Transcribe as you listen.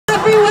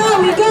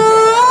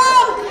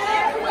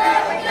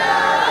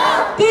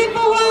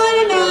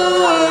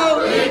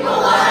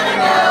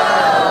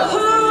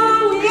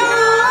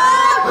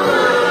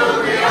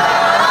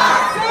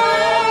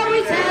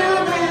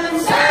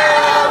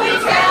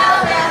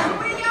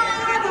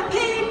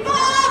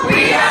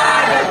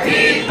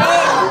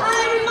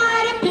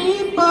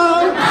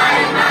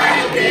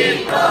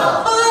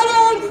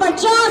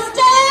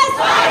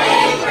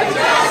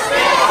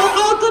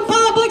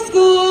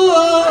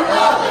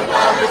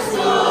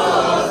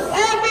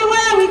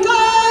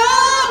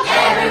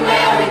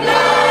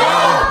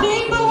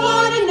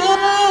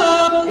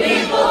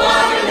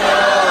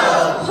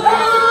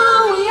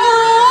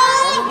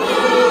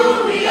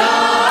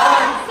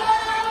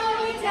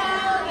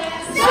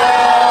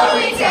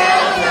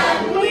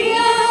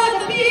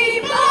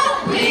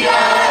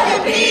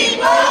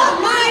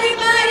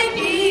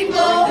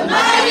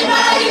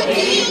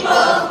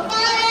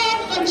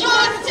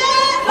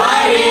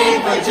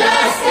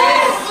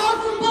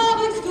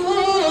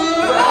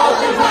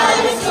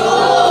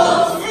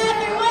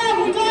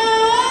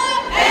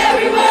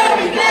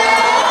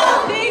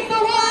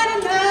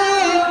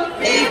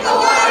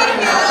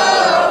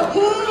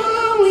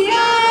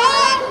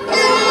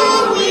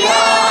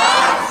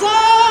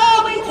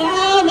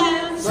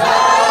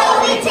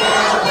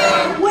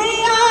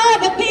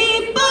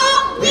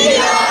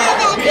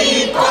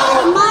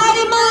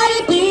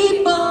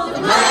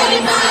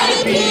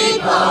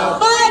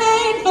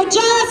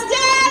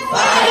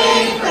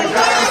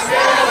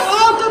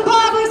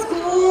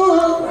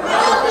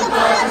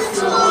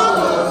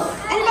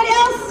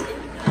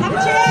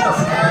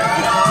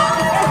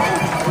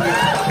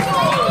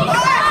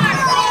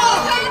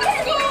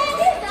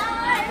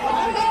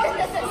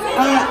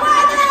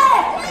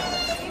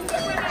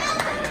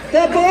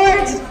The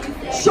board's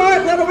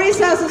short little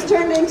recess has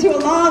turned into a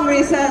long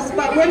recess,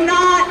 but we're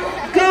not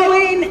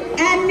going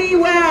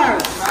anywhere.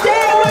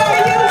 Stay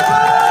where you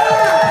are.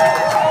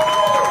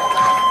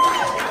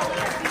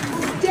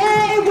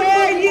 Stay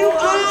where you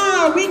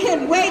are. We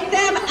can wait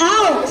them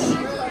out.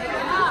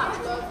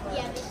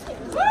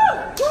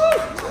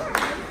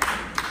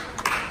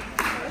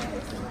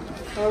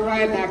 All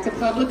right, back to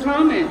public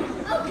comment.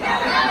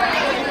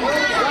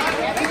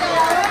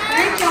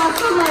 Thank y'all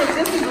so much.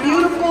 This is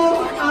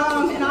beautiful,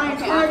 and I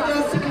encourage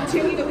us to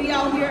continue to be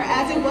out here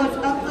as it was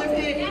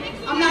uplifted.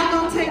 I'm not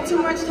going to take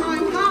too much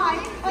time.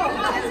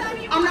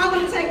 I'm not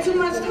going to take too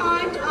much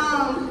time,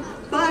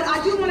 but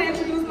I do want to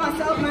introduce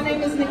myself. My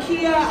name is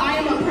Nakia. I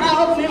am a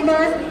proud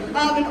member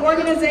of an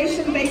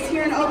organization based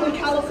here in Oakland,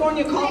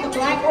 California called the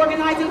Black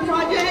Organizing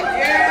Project.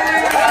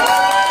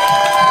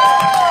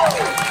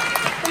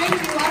 Thank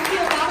you. I see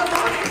a lot of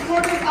our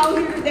supporters out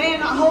here today,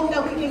 and I hope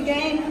that we can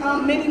gain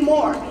many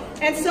more.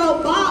 And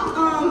so BOP,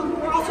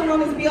 we're also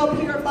known as BOP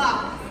or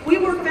BOP. We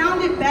were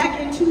founded back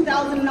in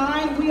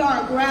 2009. We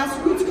are a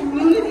grassroots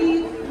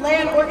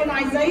community-led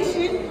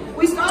organization.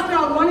 We started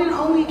our one and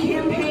only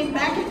campaign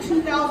back in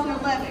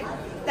 2011.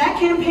 That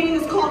campaign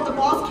is called the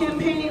BOSS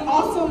Campaign,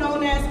 also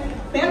known as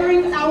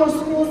Bettering Our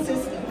School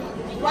System.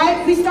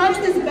 Right? We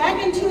started this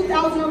back in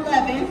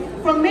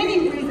 2011 for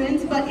many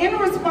reasons, but in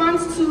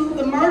response to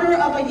the murder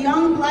of a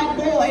young black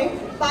boy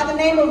by the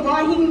name of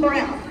Raheem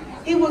Brown.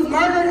 He was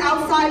murdered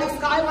outside of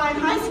Skyline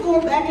High School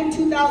back in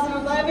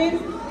 2011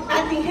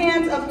 at the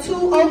hands of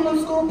 2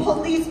 Oakland School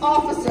police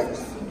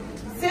officers.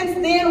 Since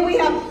then, we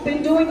have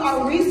been doing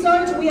our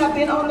research. We have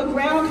been on the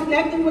ground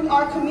connecting with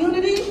our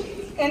community.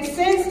 And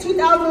since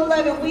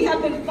 2011, we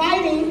have been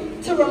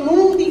fighting to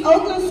remove the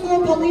Oakland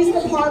School Police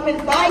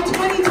Department by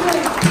 2020.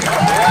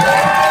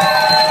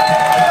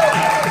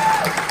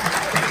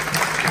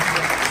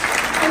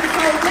 And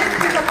so this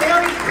is a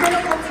very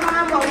critical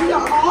time while we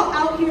are all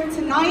out here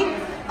tonight.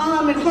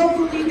 And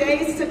hopefully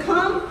days to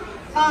come.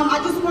 I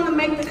just want to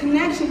make the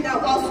connection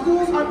that while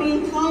schools are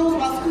being closed,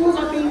 while schools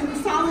are being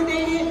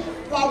consolidated,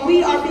 while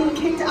we are being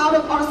kicked out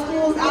of our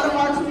schools, out of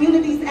our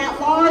communities at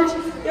large,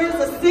 there's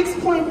a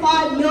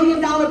 $6.5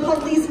 million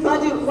police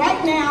budget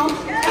right now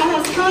that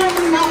has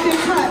currently not been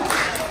cut.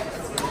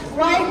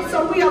 Right?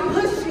 So we are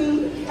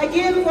pushing,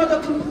 again, for the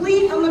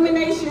complete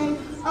elimination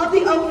of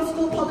the Oakland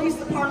School Police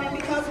Department,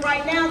 because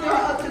right now there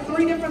are up to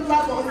 3 different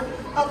levels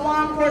of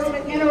law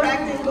enforcement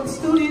interacting with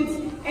students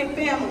and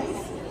families.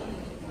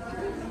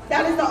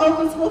 That is the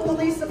Oakland School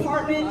Police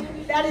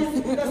Department. That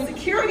is the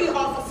security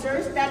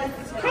officers that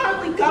is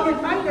currently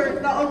governed under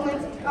the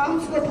Oakland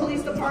School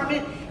Police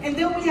Department. And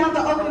then we have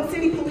the Oakland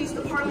City Police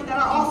Department that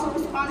are also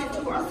responding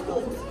to our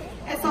schools.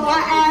 And so I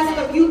ask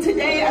of you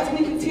today, as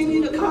we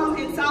continue to come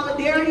in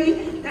solidarity,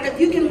 that if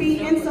you can be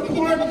in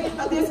support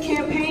of this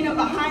campaign and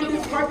behind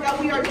this work that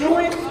we are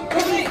doing,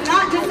 this is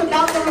not just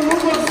about the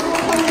removal of school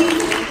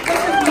police.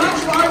 This is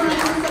much larger.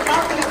 This is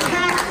about the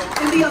attack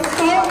and the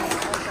assault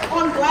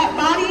on black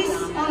bodies,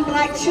 on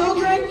black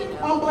children,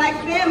 on black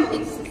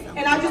families.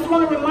 And I just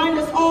want to remind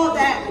us all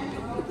that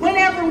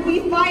whenever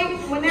we fight,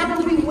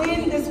 whenever we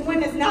win, this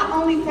win is not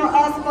only for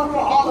us, but for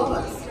all of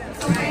us.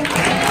 Okay?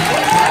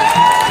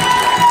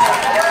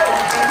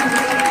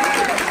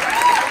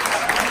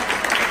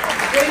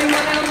 Would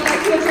anyone else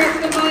like to address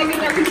the mic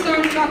and their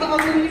concerns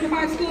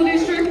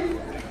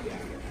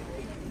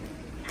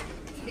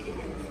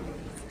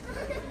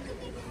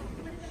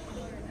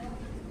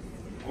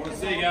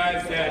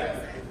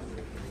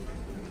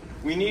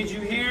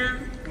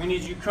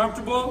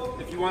comfortable.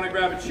 If you want to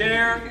grab a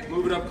chair,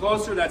 move it up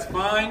closer, that's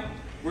fine.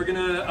 We're going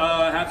to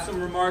have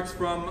some remarks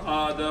from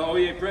the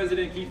OEA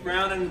president, Keith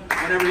Brown, and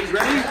whenever he's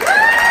ready.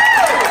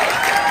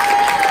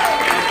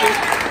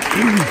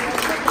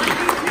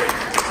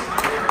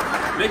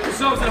 Make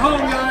yourselves at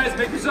home, guys.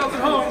 Make yourselves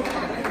at home.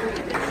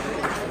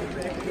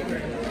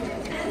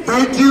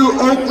 Thank you,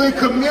 Oakland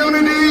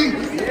community.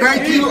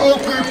 Thank you,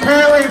 Oakland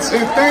parents.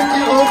 And thank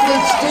you,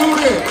 Oakland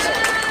students.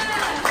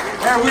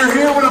 And we're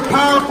here with a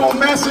powerful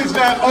message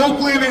that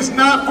Oakland is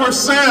not for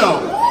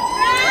sale.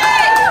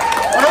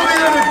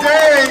 Earlier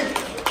today,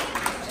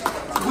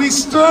 we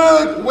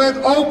stood with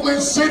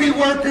Oakland city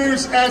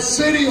workers at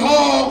City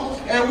Hall,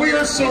 and we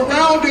are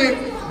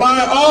surrounded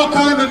by all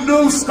kinds of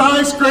new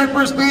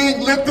skyscrapers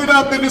being lifted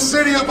up in the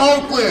city of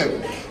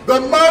Oakland.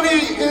 The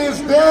money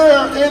is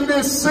there in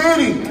this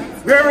city.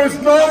 There is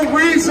no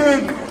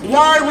reason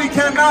why we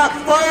cannot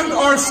fund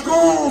our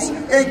schools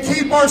and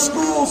keep our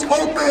schools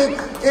open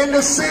in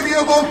the city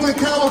of Oakland,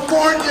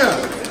 California.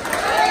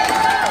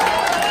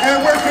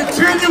 And we're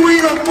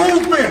continuing a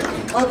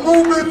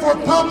movement for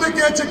public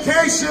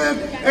education,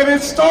 and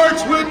it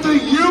starts with the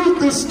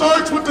youth, it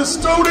starts with the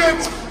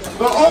students.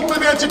 The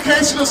Oakland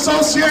Education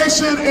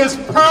Association is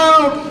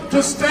proud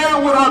to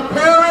stand with our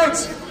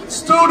parents,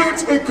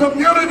 students, and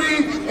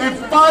community and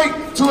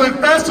fight to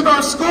invest in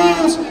our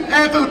schools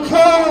and to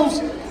close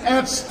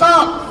and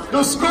stop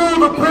the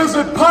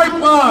school-to-prison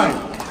pipeline.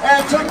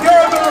 And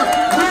together,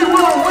 we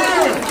will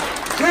win.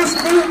 This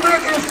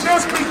movement is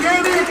just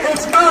beginning.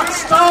 It's not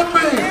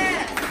stopping.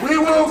 We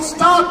will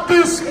stop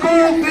these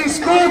school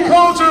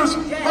closures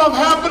from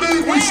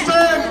happening. We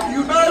stand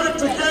united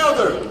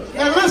together.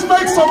 And let's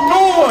make some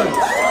noise.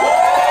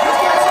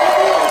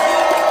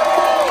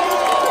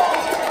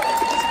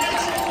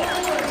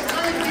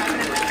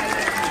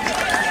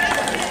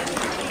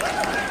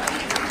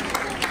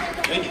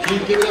 Thank you.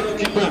 Give it up to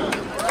Keith Brown.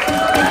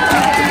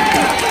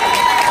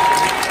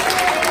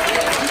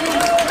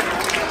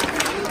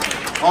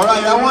 All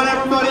right, I want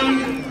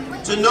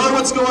everybody to know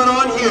what's going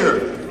on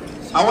here.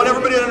 I want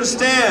everybody to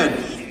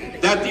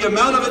understand that the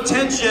amount of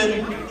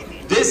attention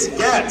this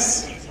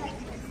gets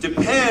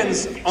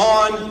depends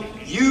on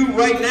you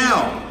right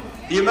now.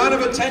 The amount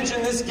of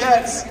attention this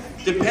gets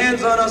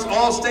depends on us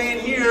all staying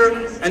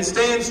here and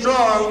staying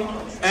strong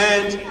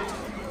and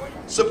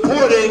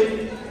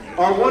supporting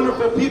our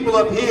wonderful people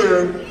up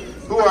here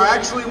who are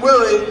actually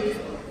willing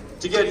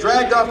to get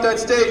dragged off that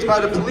stage by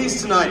the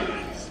police tonight.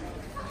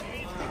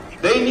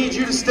 They need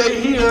you to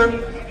stay here.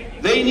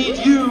 They need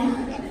you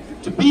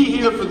to be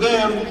here for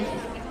them.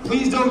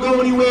 Please don't go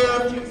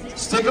anywhere.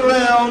 Stick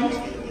around.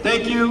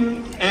 Thank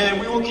you.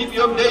 And we will keep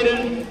you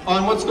updated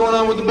on what's going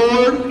on with the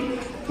board.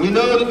 We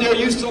know that they're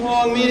used to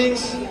long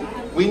meetings.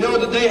 We know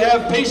that they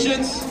have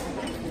patience.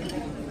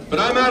 But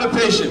I'm out of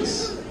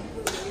patience.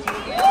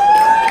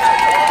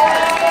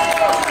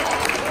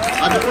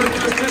 I've been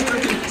working this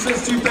district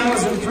since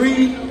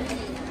 2003.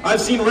 I've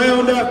seen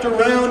round after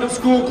round of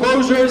school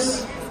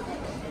closures.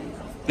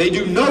 They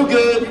do no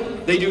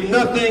good. They do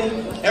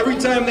nothing. Every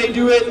time they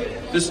do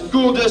it, the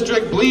school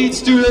district bleeds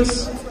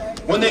students.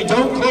 When they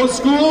don't close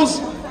schools,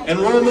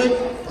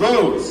 enrollment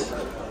grows.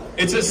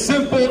 It's a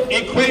simple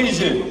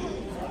equation.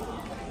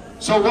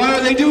 So why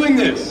are they doing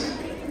this?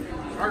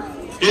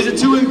 Is it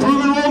to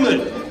improve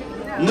enrollment?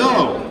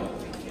 No.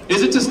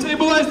 Is it to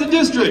stabilize the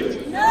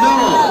district?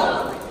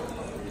 No.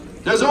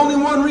 There's only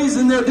one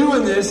reason they're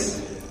doing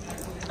this,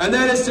 and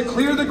that is to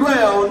clear the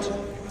ground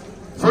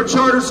for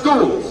charter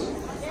schools.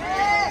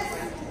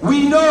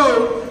 We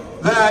know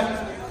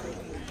that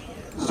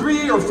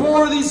 3 or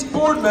 4 of these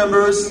board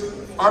members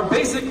are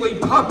basically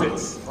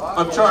puppets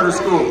of charter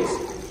schools.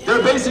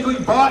 They're basically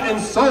bought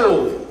and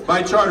sold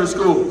by charter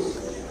schools.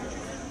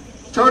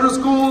 Charter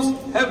schools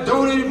have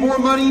donated more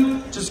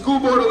money to school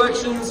board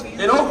elections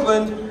in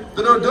Oakland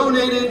than are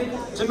donated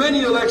to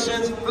many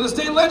elections for the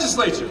state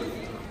legislature.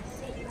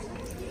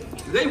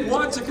 They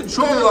want to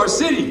control our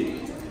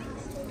city.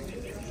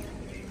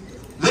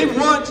 They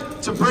want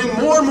to bring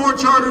more and more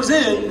charters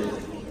in,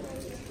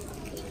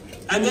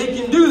 and they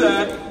can do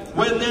that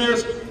when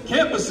there's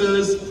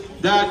campuses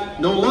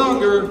that no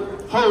longer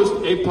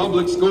host a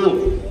public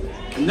school.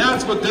 And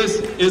that's what this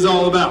is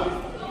all about.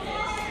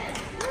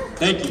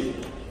 Thank you.